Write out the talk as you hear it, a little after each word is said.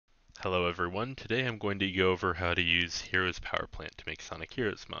Hello everyone, today I'm going to go over how to use Heroes Power Plant to make Sonic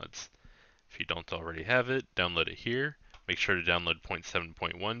Heroes mods. If you don't already have it, download it here. Make sure to download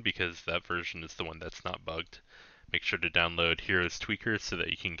 0.7.1 because that version is the one that's not bugged. Make sure to download Heroes Tweaker so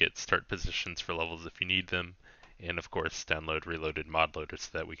that you can get start positions for levels if you need them. And of course, download Reloaded Mod Loader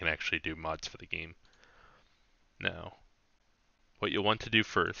so that we can actually do mods for the game. Now, what you'll want to do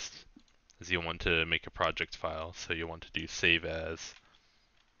first is you'll want to make a project file. So you'll want to do save as,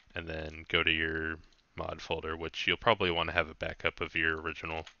 and then go to your mod folder, which you'll probably want to have a backup of your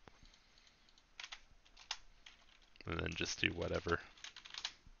original, and then just do whatever.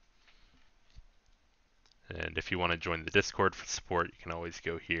 And if you want to join the Discord for support, you can always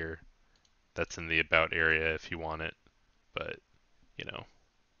go here. That's in the About area if you want it, but you know.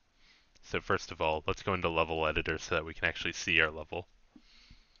 So first of all, let's go into Level Editor so that we can actually see our level.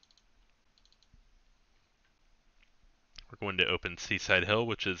 We're going to open Seaside Hill,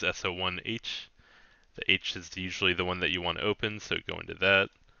 which is SO1H. The H is usually the one that you want to open, so go into that.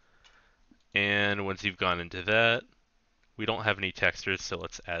 And once you've gone into that, we don't have any textures, so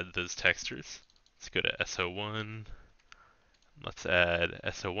let's add those textures. Let's go to SO1. Let's add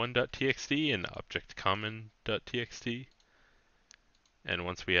so1.txt and objectCommon.txt. And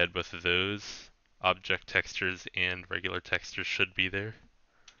once we add both of those, object textures and regular textures should be there.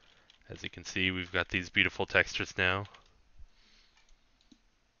 As you can see, we've got these beautiful textures now.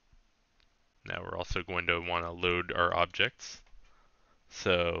 Now we're also going to want to load our objects.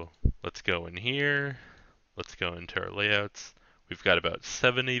 So let's go in here. Let's go into our layouts. We've got about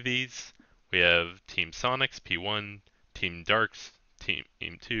 70 of these. We have Team Sonics, P1, Team Darks, Team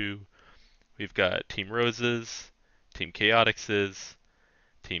 2. We've got Team Roses, Team Chaotixes,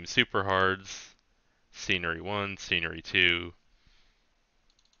 Team Super Hards, Scenery 1, Scenery 2,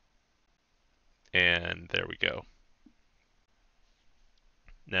 and there we go.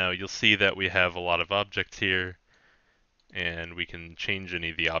 Now you'll see that we have a lot of objects here, and we can change any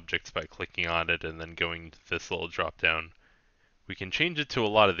of the objects by clicking on it and then going to this little drop down. We can change it to a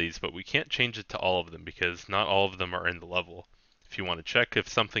lot of these, but we can't change it to all of them because not all of them are in the level. If you want to check if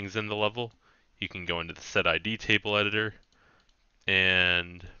something's in the level, you can go into the Set ID table editor,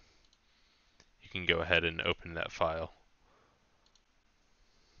 and you can go ahead and open that file.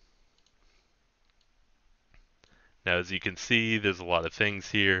 Now as you can see, there's a lot of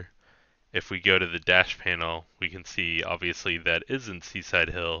things here. If we go to the dash panel, we can see obviously that is in Seaside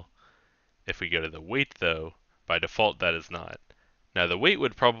Hill. If we go to the weight though, by default that is not. Now the weight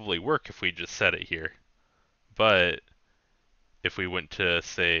would probably work if we just set it here, but if we went to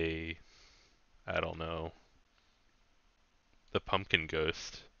say, I don't know, the Pumpkin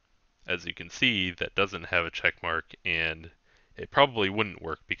Ghost, as you can see that doesn't have a check mark, and it probably wouldn't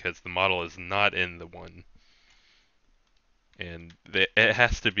work because the model is not in the one. And it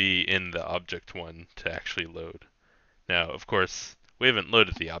has to be in the object one to actually load. Now, of course, we haven't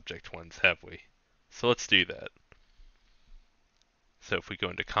loaded the object ones, have we? So let's do that. So if we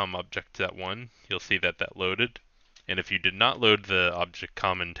go into ComObject.1, you'll see that that loaded. And if you did not load the object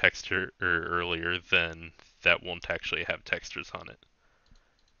common texture earlier, then that won't actually have textures on it.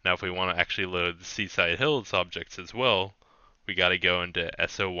 Now if we want to actually load the Seaside Hills objects as well, we got to go into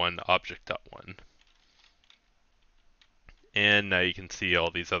SO1 object.1. And now you can see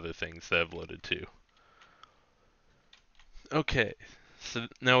all these other things that have loaded too. Okay, so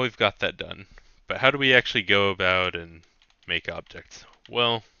now we've got that done. But how do we actually go about and make objects?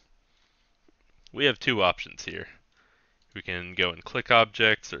 Well, we have two options here. We can go and click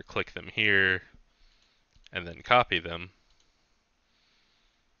objects or click them here and then copy them.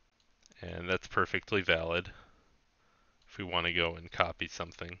 And that's perfectly valid if we want to go and copy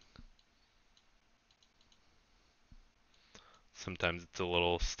something. Sometimes it's a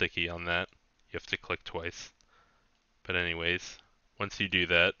little sticky on that. You have to click twice. But anyways, once you do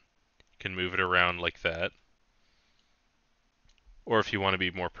that, you can move it around like that. Or if you want to be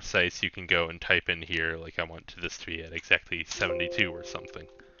more precise, you can go and type in here, like I want this to be at exactly 72 or something. You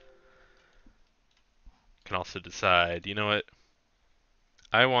can also decide, you know what,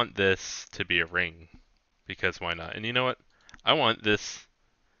 I want this to be a ring, because why not? And you know what, I want this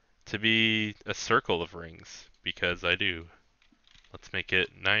to be a circle of rings, because I do. Let's make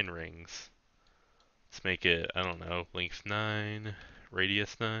it 9 rings. Let's make it, I don't know, length 9,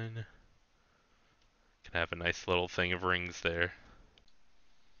 radius 9. Can have a nice little thing of rings there.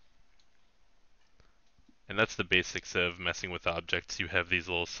 And that's the basics of messing with objects. You have these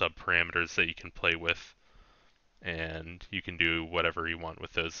little sub-parameters that you can play with, and you can do whatever you want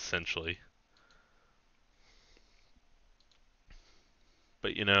with those essentially.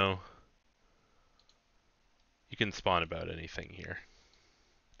 But you know, you can spawn about anything here.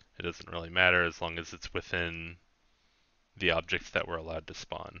 It doesn't really matter as long as it's within the objects that we're allowed to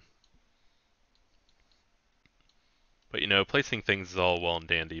spawn. But you know, placing things is all well and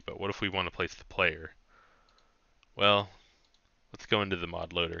dandy, but what if we want to place the player? Well, let's go into the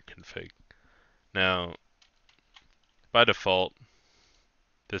mod loader config. Now, by default,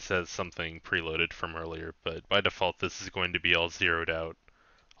 this has something preloaded from earlier, but by default this is going to be all zeroed out.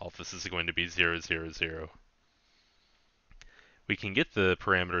 All of this is going to be 0, 0, 0. We can get the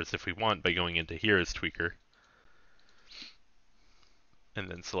parameters if we want by going into here as tweaker, and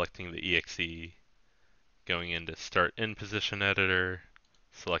then selecting the exe, going into start in position editor,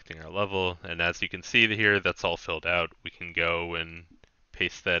 selecting our level, and as you can see here, that's all filled out. We can go and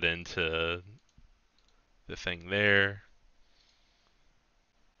paste that into the thing there,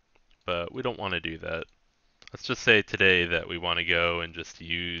 but we don't want to do that. Let's just say today that we want to go and just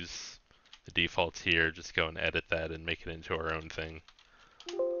use the defaults here, just go and edit that and make it into our own thing.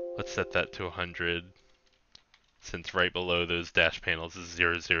 Let's set that to 100, since right below those dash panels is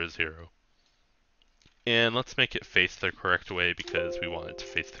 0, 0, 0. And let's make it face the correct way because we want it to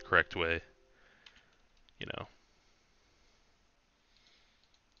face the correct way. You know.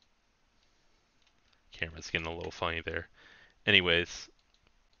 Camera's getting a little funny there. Anyways,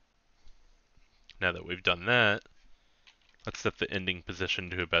 now that we've done that, let's set the ending position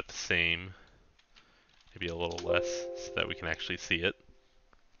to about the same. Maybe a little less so that we can actually see it.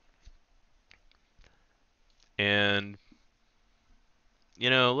 And, you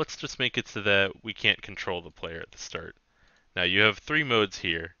know, let's just make it so that we can't control the player at the start. Now you have 3 modes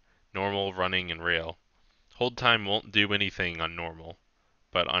here, normal, running, and rail. Hold time won't do anything on normal,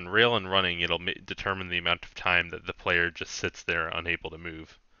 but on rail and running it'll determine the amount of time that the player just sits there unable to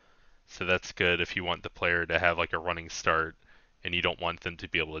move. So that's good if you want the player to have like a running start and you don't want them to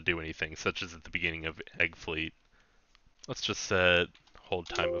be able to do anything, such as at the beginning of Egg Fleet. Let's just set hold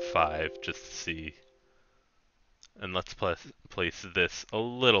time of 5 just to see. And let's place this a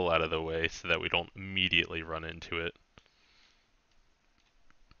little out of the way so that we don't immediately run into it.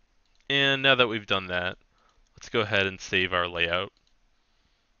 And now that we've done that, let's go ahead and save our layout.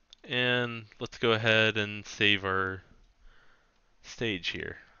 And let's go ahead and save our stage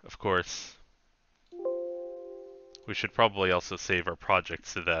here. Of course, we should probably also save our project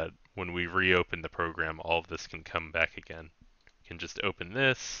so that when we reopen the program, all of this can come back again. We can just open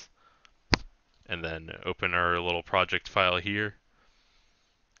this, and then open our little project file here,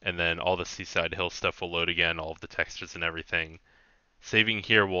 and then all the Seaside Hill stuff will load again, all of the textures and everything. Saving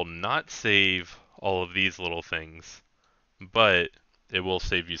here will not save all of these little things, but it will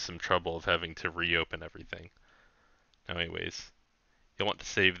save you some trouble of having to reopen everything. Now anyways, you'll want to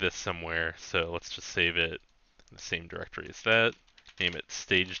save this somewhere, so let's just save it in the same directory as that. Name it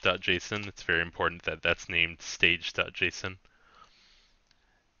stage.json. It's very important that that's named stage.json.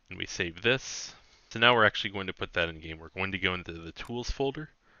 And we save this. So now we're actually going to put that in game. We're going to go into the tools folder.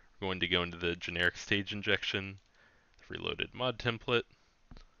 We're going to go into the generic stage injection, the reloaded mod template,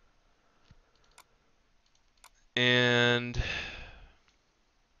 and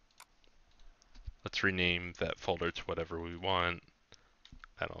let's rename that folder to whatever we want.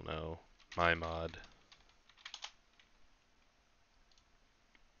 I don't know, my mod.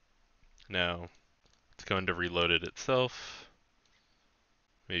 Now, let's go into reloaded itself.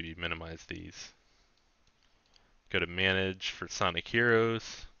 Maybe minimize these. Go to manage for Sonic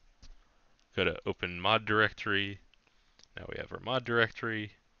Heroes. Go to open mod directory. Now we have our mod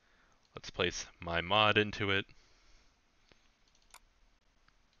directory. Let's place my mod into it.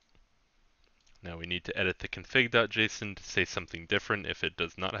 Now we need to edit the config.json to say something different. If it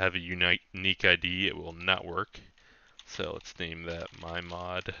does not have a unique ID, it will not work. So let's name that my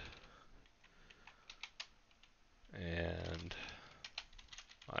mod and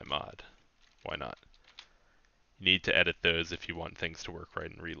my mod. Why not? You need to edit those if you want things to work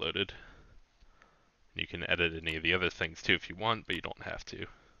right in Reloaded. You can edit any of the other things too if you want, but you don't have to.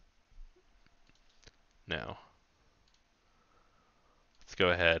 Now, let's go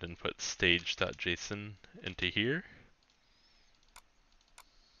ahead and put stage.json into here.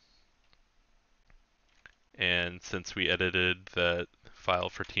 And since we edited that file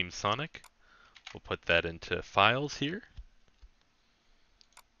for Team Sonic, we'll put that into files here.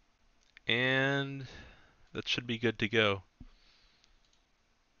 And that should be good to go.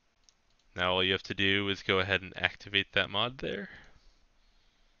 Now all you have to do is go ahead and activate that mod there.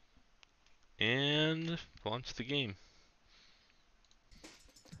 And launch the game.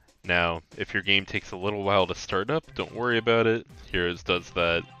 Now, if your game takes a little while to start up, don't worry about it. Heroes does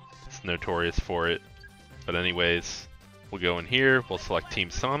that. It's notorious for it. But anyways, we'll go in here, we'll select Team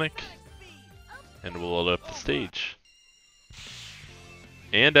Sonic, and we'll load up the stage.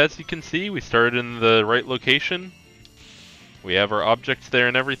 And as you can see, we started in the right location. We have our objects there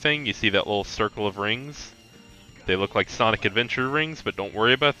and everything. You see that little circle of rings? They look like Sonic Adventure rings, but don't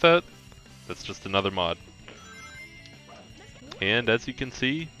worry about that. That's just another mod. And as you can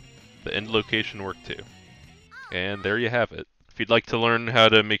see, the end location worked too. And there you have it. If you'd like to learn how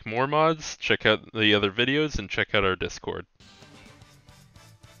to make more mods, check out the other videos and check out our Discord.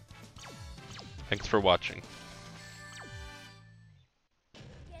 Thanks for watching.